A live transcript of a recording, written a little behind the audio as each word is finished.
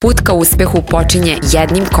Put ka uspehu počinje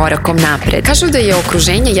jednim korakom napred. Kažu da je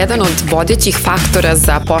okruženje jedan od vodećih faktora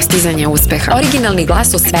za postizanje uspeha. Originalni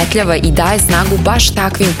glas osvetljava i daje snagu baš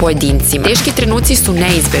takvim pojedincima. Teški trenuci su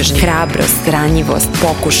neizbežni. Hrabrost, ranjivost,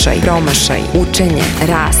 pokušaj, promašaj, učenje,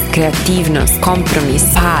 rast, kreativnost, kompromis,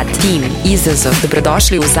 pad, tim, izazov.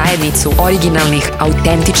 Dobrodošli u zajednicu originalnih,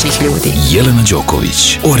 autentičnih ljudi. Jelena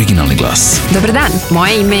Đoković, originalni glas. Dobar dan,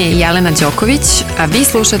 moje ime je Jelena Đoković, a vi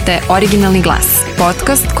slušate Originalni glas,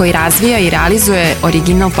 podcast koji razvija i realizuje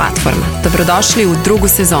Original platforma. Dobrodošli u drugu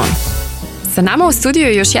sezonu. Sa nama u studiju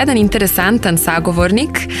je još jedan interesantan sagovornik.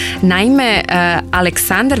 Naime,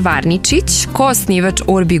 Aleksandar Varničić, koosnivač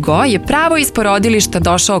Urbigo, je pravo iz porodilišta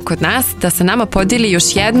došao kod nas da sa nama podijeli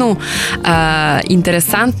još jednu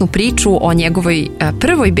interesantnu priču o njegovoj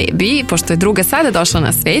prvoj bebi, pošto je druga sada došla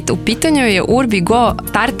na svet. U pitanju je Urbigo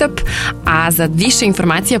startup, a za više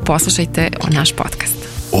informacija poslušajte naš podcast.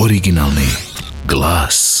 Originalni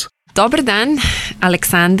glas. Dobar dan,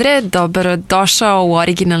 Aleksandre, dobrodošao u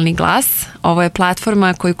Originalni glas. Ovo je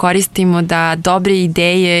platforma koju koristimo da dobre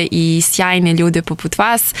ideje i sjajne ljude poput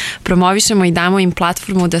vas promovišemo i damo im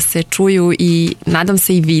platformu da se čuju i nadam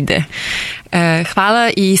se i vide. Hvala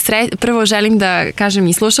i prvo želim da kažem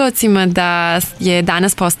i slušalcima da je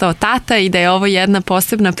danas postao tata i da je ovo jedna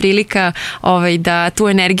posebna prilika da tu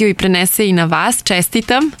energiju i prenese i na vas.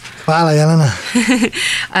 Čestitam. Hvala, Jelena.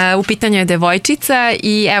 U pitanju je devojčica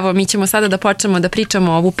i evo mi ćemo sada da počnemo da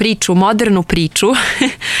pričamo ovu priču, modernu priču.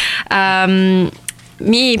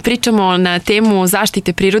 Mi pričamo na temu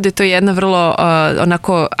zaštite prirode, to je jedna vrlo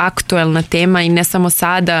onako aktuelna tema i ne samo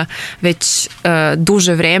sada, već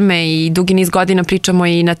duže vreme i dugi niz godina pričamo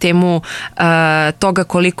i na temu toga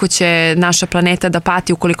koliko će naša planeta da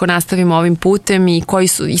pati ukoliko nastavimo ovim putem i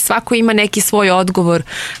svako ima neki svoj odgovor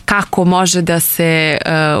kako može da se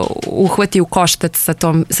uhvati u koštac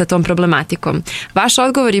sa tom problematikom. Vaš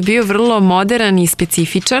odgovor je bio vrlo modern i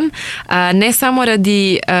specifičan, ne samo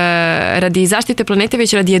radi zaštite planete,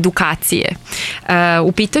 već radi edukacije.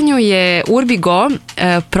 U pitanju je Urbigo,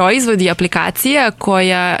 proizvod i aplikacija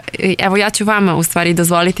koja, evo ja ću vama u stvari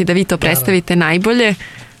dozvoliti da vi to predstavite najbolje.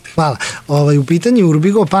 Hvala. U pitanju je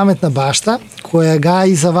Urbigo, pametna bašta koja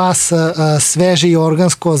gaji za vas sveže i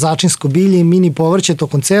organsko začinsko bilje i mini povrće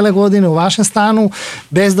tokom cele godine u vašem stanu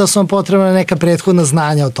bez da su vam potrebna neka prethodna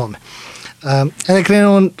znanja o tome. Da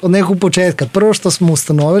krenemo od nekog početka. Prvo što smo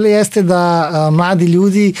ustanovili jeste da mladi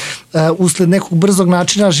ljudi usled nekog brzog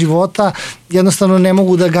načina života jednostavno ne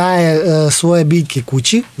mogu da gaje svoje biljke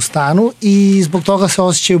kući u stanu i zbog toga se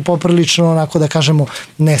osjećaju poprilično, onako da kažemo,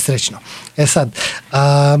 nesrećno. Sad,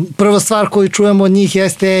 prva stvar koju čujemo od njih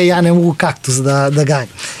jeste ja ne mogu kaktus da gajem.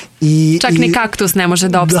 Čak ni kaktus ne može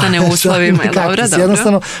da opstane u uslovima. Dobro.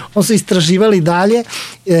 Jednostavno, oni su istraživali dalje.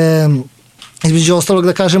 Između ostalog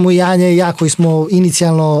da kažemo i Anja i ja koji smo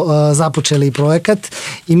inicijalno započeli projekat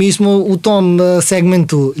i mi smo u tom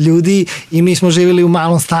segmentu ljudi i mi smo živjeli u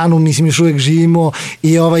malom stanu, mislim još uvijek živimo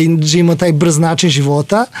i živimo taj brz način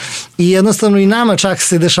života i jednostavno i nama čak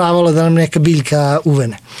se dešavalo da nam neka biljka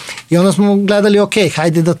uvene. I onda smo gledali, ok,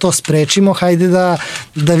 hajde da to sprečimo, hajde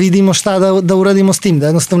da vidimo šta da uradimo s tim, da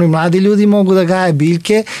jednostavno i mladi ljudi mogu da gaje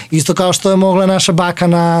biljke, isto kao što je mogla naša baka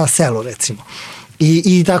na selu recimo.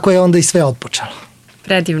 I tako je onda i sve otpočelo.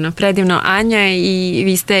 Predivno. Anja, i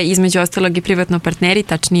vi ste između ostalog i privatno partneri,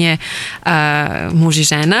 tačnije muž i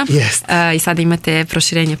žena. Yes. I sada imate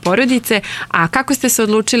proširenje porodice. A kako ste se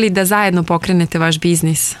odlučili da zajedno pokrenete vaš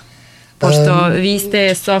biznis? Pošto vi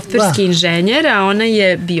ste softverski inženjer, a ona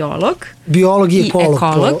je biolog. Biolog i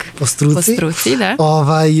ekolog po struci. Da.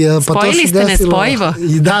 Spojili ste nespojivo.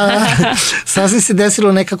 Da, sasvim se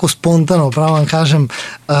desilo nekako spontano, pravo vam kažem.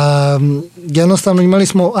 Jednostavno imali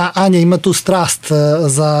smo, Anja ima tu strast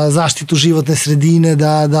za zaštitu životne sredine,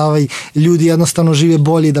 da ljudi jednostavno žive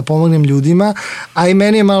bolje, da pomognem ljudima, a i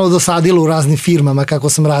meni je malo dosadilo u raznim firmama kako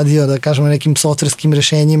sam radio, da kažemo, nekim softverskim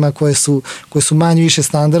rešenjima koje su manje više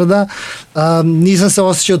standarda. Nisam se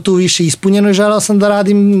osjećao tu više ispunjeno i želeo sam da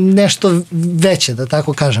radim nešto veće, da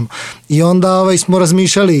tako kažemo. I onda smo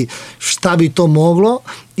razmišljali šta bi to moglo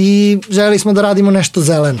i želeli smo da radimo nešto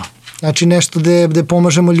zeleno. Znači nešto gde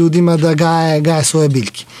pomažemo ljudima da gaje svoje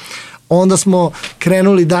biljke. Onda smo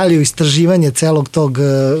krenuli dalje u istraživanje celog tog,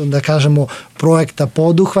 da kažemo, projekta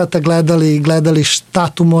poduhvata, gledali šta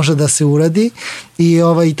tu može da se uradi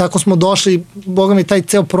i tako smo došli, boga mi, taj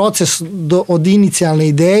ceo proces od inicijalne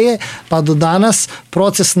ideje pa do danas,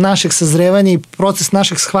 proces našeg sazrevanja i proces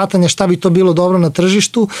našeg shvatanja šta bi to bilo dobro na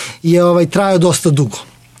tržištu je trajao dosta dugo.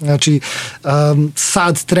 Znači,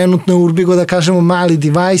 sad trenutno je Urbigo, da kažemo, mali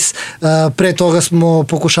device, pre toga smo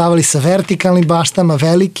pokušavali sa vertikalnim baštama,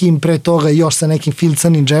 velikim, pre toga još sa nekim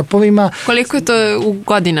filcanim džepovima. Koliko je to u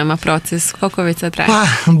godinama proces? Koliko već sad traje?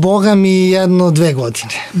 Pa, boga mi 2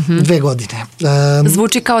 godine. 2 godine.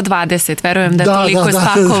 Zvuči kao 20, verujem da toliko je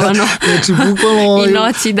spakovano. Znači, bukvalno, i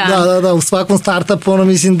noć i dan. Da, u svakom startupu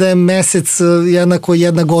mislim da je mesec jednako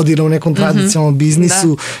 1 godina u nekom tradicionalnom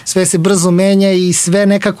biznisu. Sve se brzo menja i sve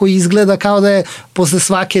nekako izgleda kao da je posle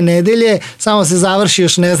svake nedelje, samo se završi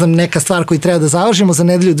još, ne znam, neka stvar koju treba da završimo za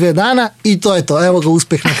nedelju 2 dana i to je to, evo ga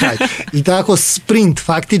uspeh na kraju. I tako sprint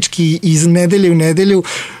faktički iz nedelje u nedelju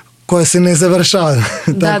koja se ne završava.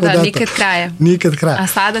 Da, nikad kraja. Nikad kraja. A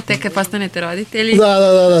sada tek kad postanete roditelji?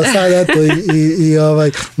 Da, sad eto i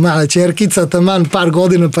mala ćerkica, taman par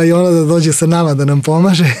godina pa i ona da dođe sa nama da nam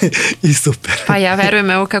pomaže i super. Pa ja verujem,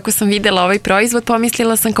 evo kako sam videla ovaj proizvod,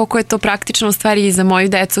 pomislila sam koliko je to praktično u stvari i za moju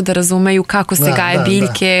decu da razumeju kako se gaje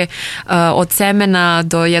biljke od semena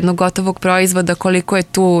do jednog gotovog proizvoda, koliko je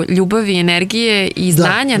tu ljubavi, energije i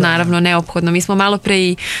znanja naravno neophodno. Mi smo malo pre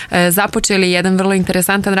i započeli jedan vrlo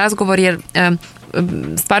interesantan razgovor jer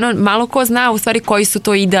stvarno malo ko zna u stvari koji su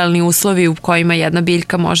to idealni uslovi u kojima jedna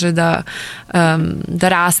biljka može da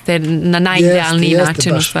raste na najidealniji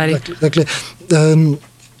način u stvari. Dakle,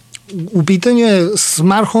 u pitanju je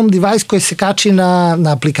smart home device koji se kači na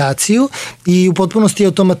aplikaciju i u potpunosti je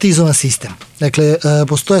automatizovan sistem. Dakle,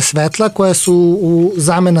 postoje svetla koja su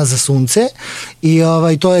zamena za sunce i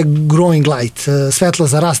to je growing light, svetla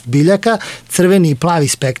za rast biljaka, crveni i plavi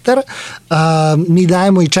spektar. Mi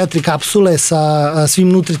dajemo i 4 kapsule sa svim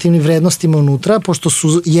nutritivnim vrednostima unutra, pošto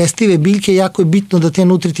su jestive biljke, jako je bitno da te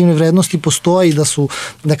nutritivne vrednosti postoje i da su,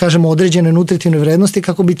 da kažemo, određene nutritivne vrednosti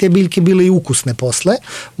kako bi te biljke bile i ukusne posle.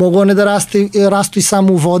 Mogu one da rastu i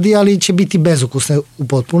samo u vodi, ali će biti bezukusne u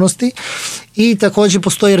potpunosti. I takođe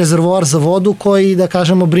postoji rezervoar za vodu koji, da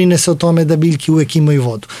kažemo, brine se o tome da biljke uvek imaju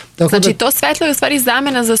vodu. Znači to svetlo je u stvari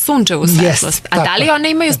zamena za sunčevu svetlost. A da li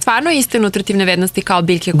one imaju stvarno iste nutritivne vrednosti kao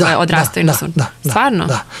biljke koje odrastaju na sunču? Stvarno?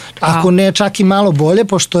 Da. Ako ne, čak i malo bolje,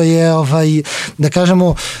 pošto je, da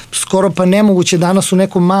kažemo, skoro pa nemoguće danas u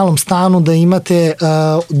nekom malom stanu da imate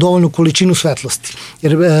dovoljnu količinu svetlosti.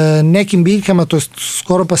 Jer nekim biljkama, to je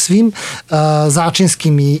skoro pa svim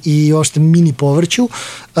začinskim i ošte mini povrću,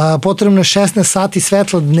 potrebno je 16 sati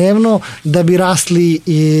svetla dnevno da bi rasli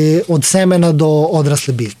od semena do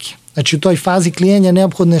odrasle biljke. Znači u toj fazi klijenja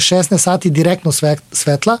neophodno je 16 sati direktno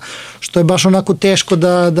svetla, što je baš onako teško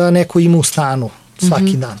da neko ima u stanu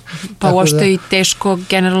svaki dan. Pa uopšte i teško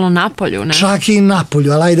generalno napolju, ne? Čak i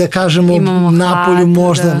napolju, ali ajde da kažemo napolju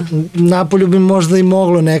možda, napolju bi možda i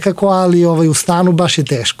moglo nekako, ali u stanu baš je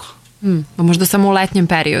teško. Možda samo u letnjem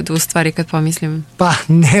periodu, u stvari, kad pomislim. Pa,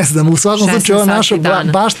 ne znam, u svakom slučaju ova naša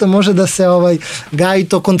bašta može da se gaji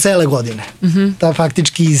tokom cele godine. Ta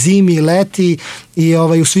faktički i zimi, i leti i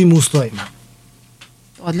u svim uslovima.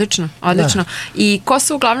 Odlično. I ko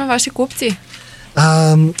su uglavnom vaši kupci?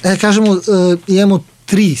 Kažemo, imamo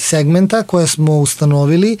 3 segmenta koje smo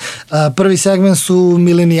ustanovili. Prvi segment su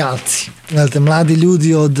milenijalci. Mladi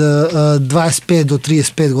ljudi od 25 do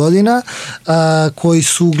 35 godina koji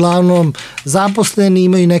su uglavnom zaposleni,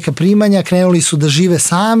 imaju neka primanja, krenuli su da žive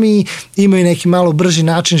sami, imaju neki malo brži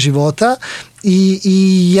način života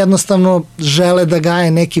i jednostavno žele da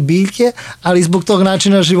gaje neke biljke, ali zbog tog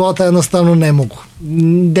načina života jednostavno ne mogu.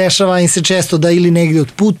 Dešava im se često da ili negdje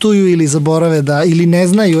otputuju ili zaborave ili ne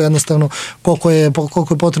znaju jednostavno koliko je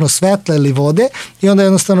potrebno svetla ili vode i onda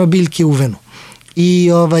jednostavno biljke uvenu. I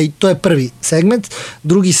to je prvi segment.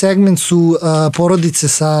 Drugi segment su porodice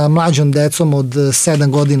sa mlađom decom od 7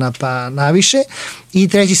 godina pa naviše i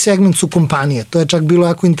treći segment su kompanije. To je čak bilo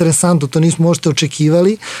jako interesantno, to nismo možete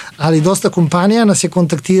očekivali, ali dosta kompanija nas je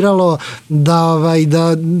kontaktiralo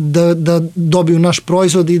da dobiju naš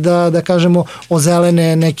proizvod i da kažemo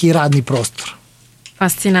ozelene neki radni prostor.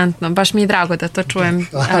 Fascinantno, baš mi je drago da to čujem.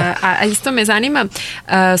 A isto me zanima,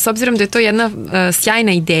 s obzirom da je to jedna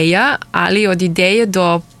sjajna ideja, ali od ideje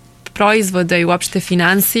do proizvoda i uopšte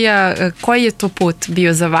financija, koji je to put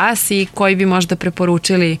bio za vas i koji bi možda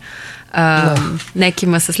preporučili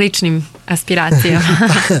nekima sa sličnim aspiracijama?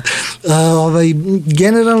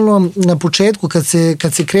 Generalno na početku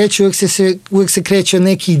kad se kreće uvek se kreće od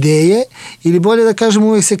neke ideje ili bolje da kažem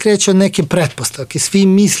uvek se kreće od neke pretpostavke. Svi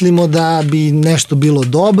mislimo da bi nešto bilo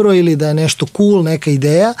dobro ili da je nešto cool, neka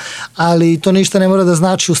ideja, ali to ništa ne mora da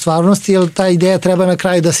znači u stvarnosti jer ta ideja treba na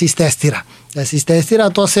kraju da se istestira. Da se istestira, a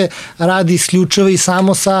to se radi isključivo i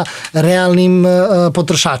samo sa realnim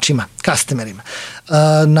potrošačima, customerima.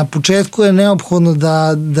 Na početku je neophodno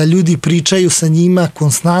da ljudi pričaju sa njima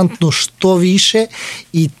konstantno što više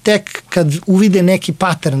i tek kad uvide neki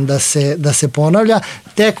pattern da se ponavlja,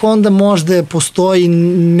 tek onda možda postoji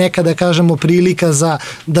neka, da kažemo, prilika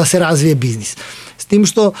da se razvije biznis. S tim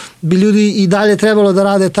što bi ljudi i dalje trebalo da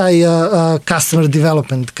rade taj customer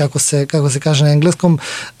development, kako se kaže na engleskom,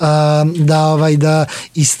 da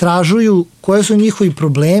istražuju koje su njihovi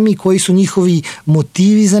problemi, koji su njihovi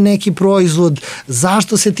motivi za neki proizvod,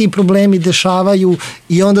 zašto se ti problemi dešavaju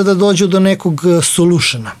i onda da dođu do nekog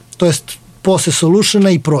solutiona, to jest posle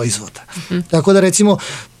solutiona i proizvoda. Tako da recimo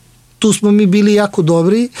tu smo mi bili jako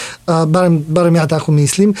dobri, barem ja tako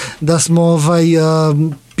mislim, da smo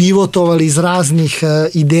pivotovali iz raznih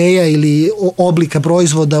ideja ili oblika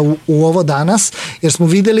proizvoda u ovo danas, jer smo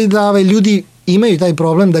videli da ljudi imaju taj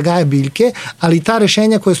problem da gaje biljke, ali ta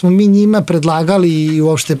rešenja koje smo mi njima predlagali i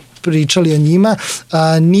uopšte pričali o njima,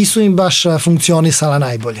 nisu im baš funkcionisala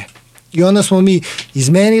najbolje. I onda smo mi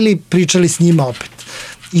izmenili, pričali s njima opet.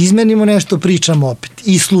 Izmenimo nešto, pričamo opet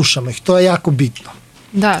i slušamo ih, to je jako bitno.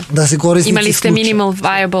 Da se korisnici imali ste slučaju. minimal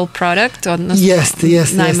viable product, odnosno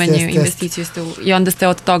najmanju investiciju ste i onda ste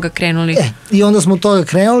od toga krenuli. I onda smo od toga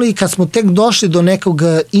krenuli i kad smo tek došli do nekog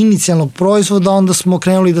inicijalnog proizvoda, onda smo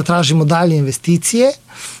krenuli da tražimo dalje investicije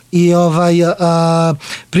i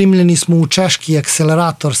primljeni smo u češki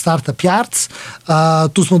akcelerator Startup Yards.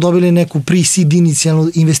 Tu smo dobili neku pre-seed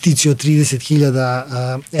inicijalnu investiciju od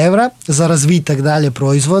 30.000 evra za razvitak dalje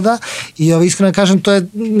proizvoda i iskreno kažem, to je,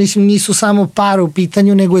 mislim, nisu samo pare u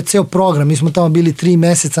pitanju, nego je ceo program. Mi smo tamo bili 3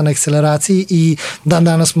 meseca na akceleraciji i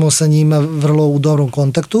danas smo sa njima vrlo u dobrom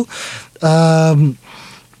kontaktu.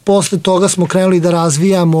 Posle toga smo krenuli da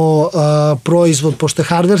razvijamo proizvod, pošto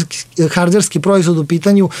je hardverski proizvod u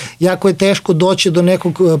pitanju, jako je teško doći do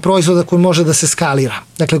nekog proizvoda koji može da se skalira.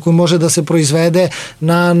 Dakle, koji može da se proizvede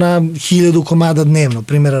na 1000 komada dnevno,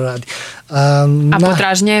 primjera radi. A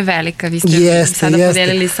potražnja je velika, vi ste sada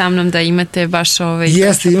podelili sa mnom da imate baš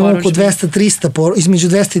Jeste, imamo oko 200-300, između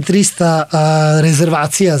 200 i 300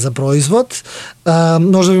 rezervacija za proizvod.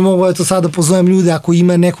 Možda bi mogo sada pozovem ljude ako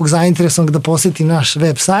ima nekog zainteresovanog da poseti naš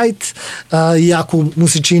web sajt i ako mu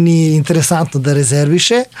se čini interesantno da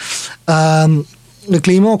rezerviše.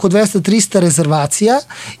 Dakle, imamo oko 200-300 rezervacija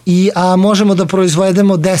a možemo da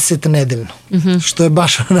proizvedemo 10 nedeljno, što je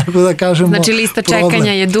baš onako da kažemo Znači lista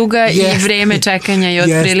čekanja je duga i vreme čekanja je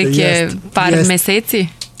otprilike par meseci?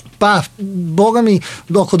 Pa, boga mi,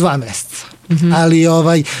 oko 2 meseca. Ali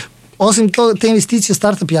osim te investicije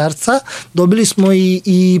Startup Yardsa, dobili smo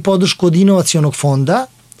i podršku od inovacionog fonda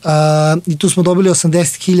i tu smo dobili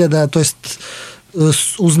 80.000, to jest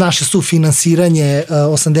uz naše sufinansiranje,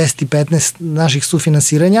 80 i 15 naših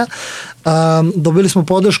sufinansiranja, dobili smo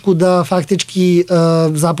podršku da faktički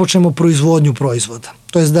započnemo proizvodnju proizvoda.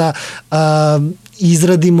 To jest da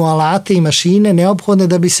izradimo alate i mašine neophodne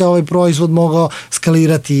da bi se ovaj proizvod mogao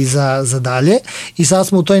skalirati za dalje. I sad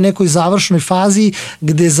smo u toj nekoj završnoj fazi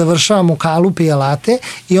gde završavamo kalupe i alate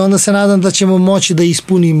i onda se nadam da ćemo moći da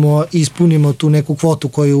ispunimo tu neku kvotu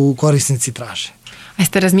koju korisnici traže. A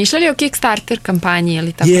jeste razmišljali o Kickstarter kampanji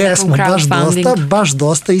ili tako nekom crowdfunding? Baš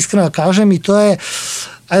dosta, iskreno kažem, i to je,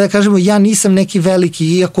 ajde da kažemo, ja nisam neki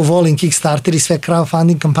veliki, iako volim Kickstarter i sve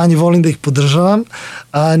crowdfunding kampanje, volim da ih podržavam,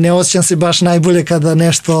 ne osjećam se baš najbolje kada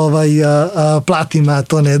nešto platim, a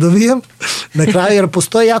to ne dobijem na kraju, jer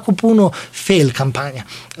postoje jako puno fail kampanja.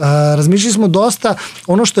 Razmišljali smo dosta,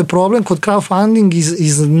 ono što je problem kod crowdfunding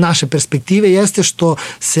iz naše perspektive jeste što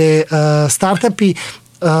se startupi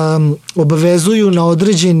obavezuju na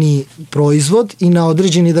određeni proizvod i na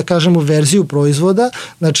određeni, da kažemo, verziju proizvoda,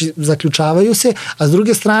 znači zaključavaju se, a s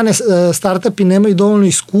druge strane startupi nemaju dovoljno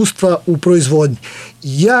iskustva u proizvodnji.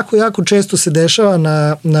 Jako često se dešava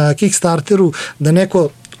na Kickstarteru da neko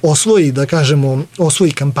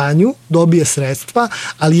osvoji kampanju, dobije sredstva,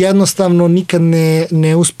 ali jednostavno nikad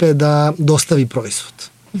ne uspe da dostavi proizvod.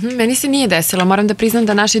 Meni se nije desilo, moram da priznam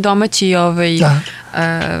da naši domaći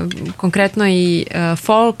konkretno i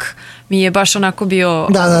folk mi je baš onako bio...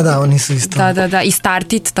 Da, oni su isto. Da, i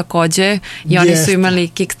Startit takođe i oni su imali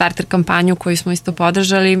Kickstarter kampanju koju smo isto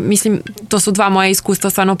podržali. Mislim, to su 2 moja iskustva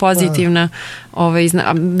stvarno pozitivna.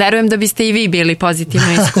 Verujem da biste i vi bili pozitivno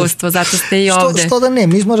iskustvo, zato ste i ovde. Što da ne,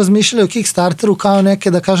 mi smo razmišljali o Kickstarteru kao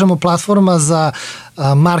neke, da kažemo, platforma za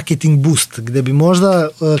marketing boost, gde bi možda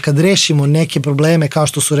kad rešimo neke probleme kao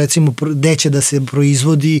što su recimo gde će da se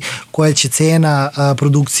proizvodi, koja će cena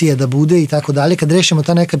produkcije da bude i tako dalje, kad rešimo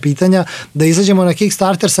ta neka pitanja, da izađemo na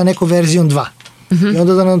Kickstarter sa nekom verzijom 2. I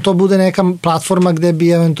onda da nam to bude neka platforma gde bi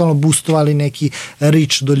eventualno boostovali neki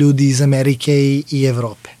reach do ljudi iz Amerike i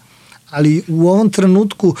Evrope. Ali u ovom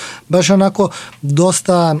trenutku baš onako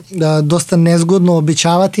dosta nezgodno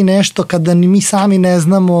obećavati nešto kada ni mi sami ne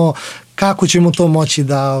znamo kako ćemo to moći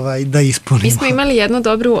da ispunimo. Mi smo imali jednu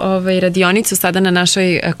dobru radionicu sada na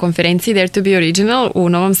našoj konferenciji Dare to be Original u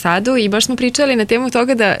Novom Sadu i baš smo pričali na temu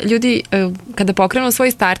toga da ljudi kada pokrenu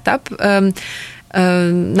svoj startup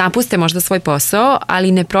napuste možda svoj posao,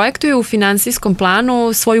 ali ne projektuju u finansijskom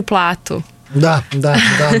planu svoju platu. Da.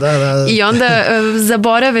 I onda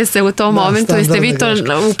zaborave se u tom momentu. Jeste vi to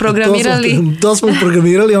uprogramirali? To smo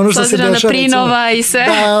uprogramirali, ono što se dešava. Na prinova i sve.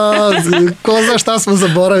 Ko zna šta smo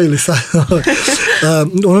zaboravili sad.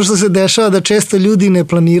 Ono što se dešava da često ljudi ne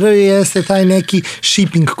planiraju jeste taj neki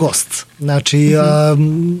shipping cost. Znači,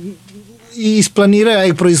 i isplaniraju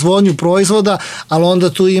i proizvodnju proizvoda, ali onda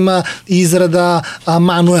tu ima izrada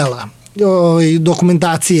manuela,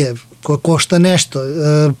 dokumentacije koja košta nešto,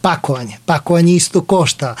 pakovanje isto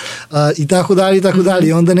košta i tako dalje.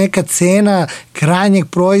 I onda neka cena krajnjeg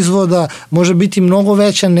proizvoda može biti mnogo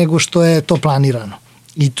veća nego što je to planirano.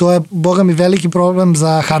 I to je, boga mi, veliki problem za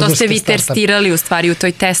hardwareske startupe. To ste vi testirali u stvari u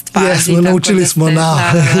toj test fazi. Jesmo, naučili smo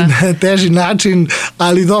na teži način,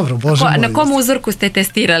 ali dobro, bože moj. Na kom uzorku ste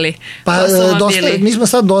testirali? Pa, mi smo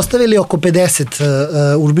sad dostavili oko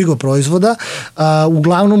 50 Urbigo proizvoda,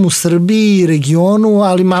 uglavnom u Srbiji i regionu,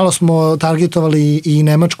 ali malo smo targetovali i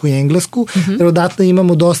Nemačku i Englesku, jer odatle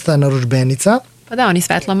imamo dosta narudžbenica. Pa da, oni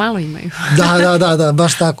svetlo malo imaju. Da,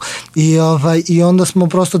 baš tako. I onda smo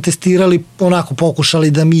prosto testirali, onako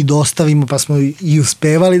pokušali da mi dostavimo, pa smo i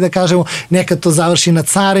uspevali da kažemo, nekad to završi na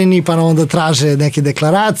carini, pa onda traže neke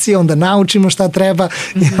deklaracije, onda naučimo šta treba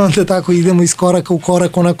i onda tako idemo iz koraka u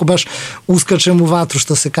korak, onako baš uskačemo u vatru,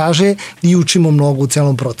 što se kaže, i učimo mnogo u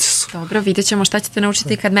celom procesu. Dobro, vidjet ćemo šta ćete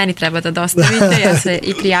naučiti kad meni treba da dostavite. Ja se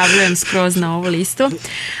i prijavljujem skroz na ovu listu.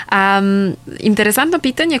 Interesantno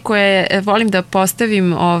pitanje koje volim da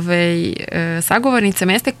postavim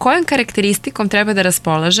sagovornicama jeste kojom karakteristikom treba da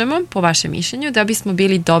raspolažemo, po vašem mišljenju, da bismo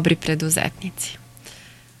bili dobri preduzetnici?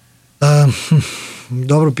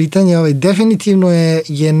 Dobro pitanje. Definitivno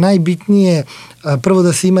je najbitnije prvo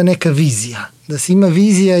da se ima neka vizija. Da se ima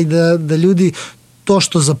vizija i da ljudi to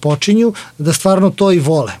što započinju, da stvarno to i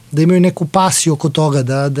vole, da imaju neku pasiju oko toga,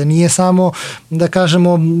 da nije samo, da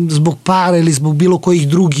kažemo, zbog para ili zbog bilo kojih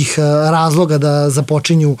drugih razloga da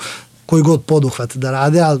započinju koji god poduhvat da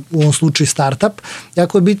rade, a u ovom slučaju startup.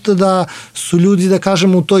 Jako je bitno da su ljudi, da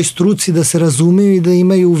kažemo, u toj struci, da se razumeju i da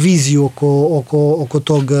imaju viziju oko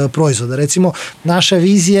tog proizvoda. Recimo, naša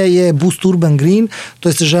vizija je Boost Urban Green, to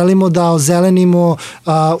je želimo da ozelenimo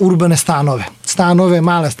urbane stanove,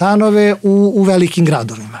 male stanove u velikim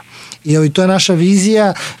gradovima. I to je naša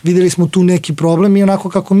vizija, videli smo tu neki problem i onako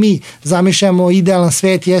kako mi zamišljamo idealan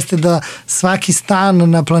svet jeste da svaki stan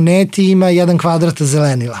na planeti ima 1 kvadrat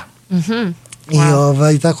zelenila.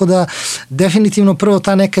 Wow. I tako da definitivno prvo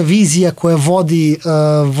ta neka vizija koja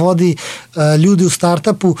vodi ljudi u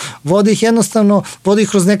startupu, vodi ih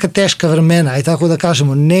kroz neka teška vremena i tako da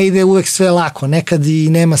kažemo, ne ide uvek sve lako, nekad i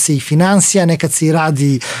nema se i financija, nekad se i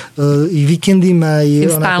radi i vikendima i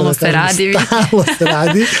stalno se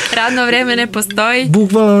radi. Radno vreme ne postoji.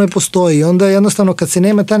 Bukvalno ne postoji. I onda jednostavno kad se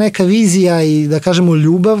nema ta neka vizija i da kažemo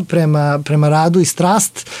ljubav prema radu i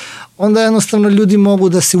strast, onda jednostavno ljudi mogu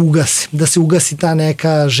da se ugasi ta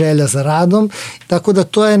neka želja za radom, tako da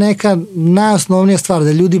to je neka najosnovnija stvar,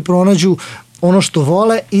 da ljudi pronađu ono što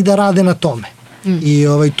vole i da rade na tome. I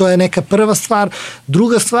to je neka prva stvar.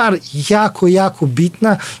 Druga stvar, jako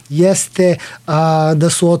bitna, jeste da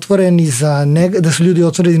su ljudi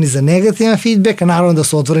otvoreni za negativan feedback, a naravno da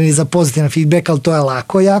su otvoreni za pozitivan feedback, ali to je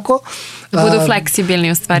lako jako. Da budu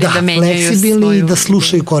fleksibilni u stvari, da menjaju svoju... fleksibilni i da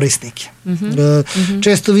slušaju korisnike.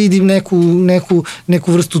 Često vidim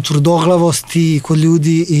neku vrstu tvrdoglavosti kod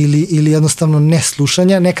ljudi ili jednostavno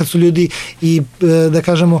neslušanja. Nekad su ljudi i, da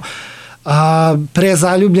kažemo,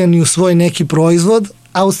 prezaljubljeni u svoj neki proizvod,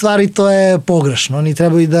 a u stvari to je pogrešno. Oni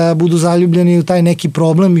trebaju da budu zaljubljeni u taj neki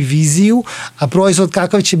problem i viziju, a proizvod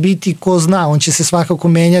kakav će biti, ko zna, on će se svakako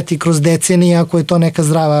menjati kroz decenije ako je to neka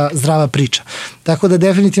zdrava priča. Tako da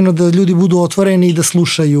definitivno da ljudi budu otvoreni i da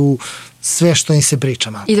slušaju sve što im se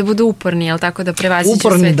priča malo. I da budu uporni, jel tako, da prevaziđu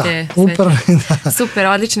sve te... Uporni, da. Super,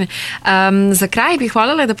 odlično. Za kraj bih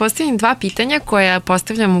voljela da postavim 2 pitanja koja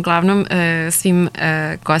postavljam uglavnom svim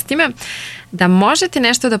gostima. Da možete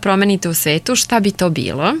nešto da promenite u svetu, šta bi to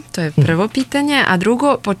bilo? To je prvo pitanje. A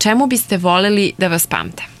drugo, po čemu biste voleli da vas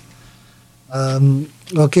pamte?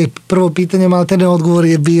 Prvo pitanje, malo te odgovor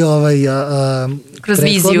je bio kroz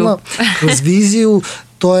viziju. Kroz viziju.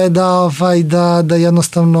 to je da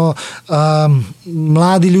jednostavno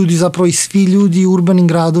mladi ljudi, zapravo i svi ljudi u urbanim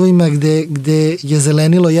gradovima gde je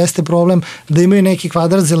zelenilo jeste problem, da imaju neki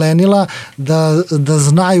kvadrat zelenila, da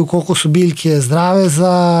znaju koliko su biljke zdrave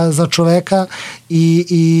za čoveka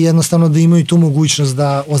i jednostavno da imaju tu mogućnost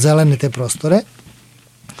da ozelene te prostore.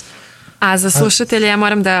 A za slušatelje ja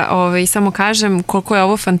moram da samo kažem koliko je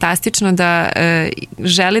ovo fantastično da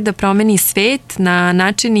želi da promeni svet na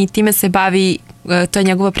način i time se bavi, to je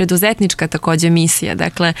njegova preduzetnička takođe misija.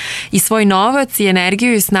 Dakle, i svoj novac i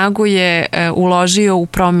energiju i snagu je uložio u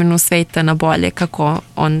promenu sveta na bolje, kako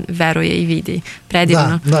on veruje i vidi.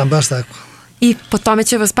 Predivno. Da, baš tako. I po tome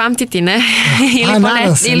će vas pamtiti, ne?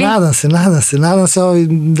 Nadam se,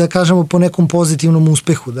 da kažemo po nekom pozitivnom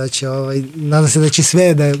uspehu, nadam se da će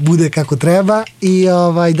sve da bude kako treba i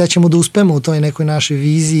da ćemo da uspemo u toj nekoj našoj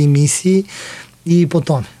viziji i misiji i po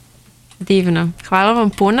tome. Divno. Hvala vam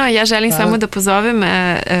puno. Ja želim samo da pozovem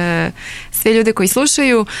sve ljude koji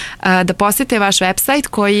slušaju da posete vaš website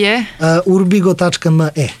koji je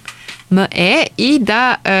urbigo.me i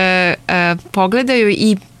da pogledaju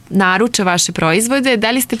i naruče vaše proizvode.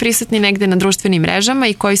 Da li ste prisutni negde na društvenim mrežama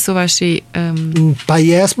i koji su vaši... Pa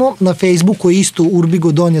jesmo, na Facebooku je isto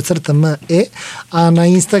urbigo_me, a na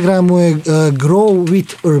Instagramu je Grow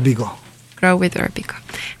with Urbigo. Grow with Urbigo.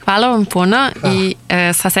 Hvala vam puno i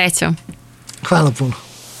sva srećom. Hvala puno.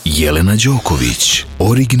 Jelena Đoković,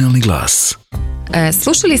 originalni glas.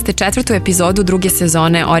 Slušali ste 4. epizodu 2.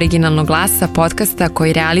 sezone Originalnog glasa, podcasta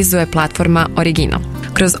koji realizuje platforma Original.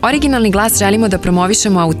 Kroz Originalni glas želimo da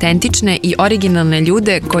promovišemo autentične i originalne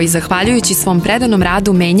ljude koji zahvaljujući svom predanom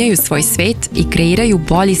radu menjaju svoj svet i kreiraju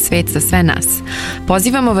bolji svet za sve nas.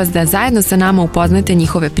 Pozivamo vas da zajedno sa nama upoznate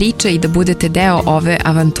njihove priče i da budete deo ove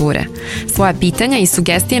avanture. Svoja pitanja i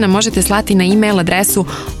sugestije nam možete slati na e-mail adresu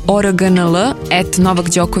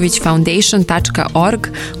orgnl@novakdjokovićfoundation.org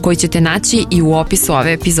koji ćete naći i u opisu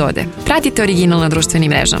ove epizode. Pratite Original na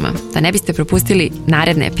društvenim mrežama, da ne biste propustili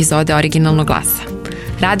naredne epizode Originalnog glasa.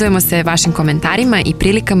 Radujemo se vašim komentarima i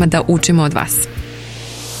prilikama da učimo od vas.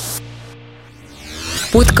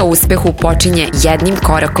 Put ka uspehu počinje jednim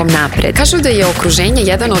korakom napred. Kažu da je okruženje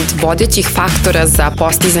jedan od vodećih faktora za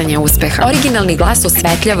postizanje uspeha. Originalni glas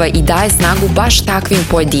osvetljava i daje snagu baš takvim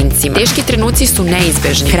pojedincima. Teški trenuci su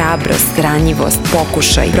neizbežni. Hrabrost, ranjivost,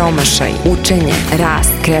 pokušaj, promašaj, učenje,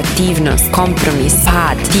 rast, kreativnost, kompromis,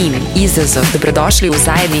 pad, tim, izazov. Dobrodošli u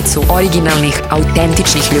zajednicu originalnih,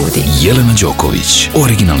 autentičnih ljudi. Jelena Đoković,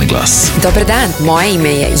 originalni glas. Dobar dan, moje ime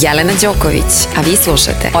je Jelena Đoković, a vi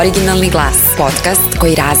slušate Originalni glas, podcast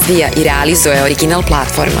koji razvija i realizuje Original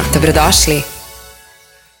platforma. Dobrodošli!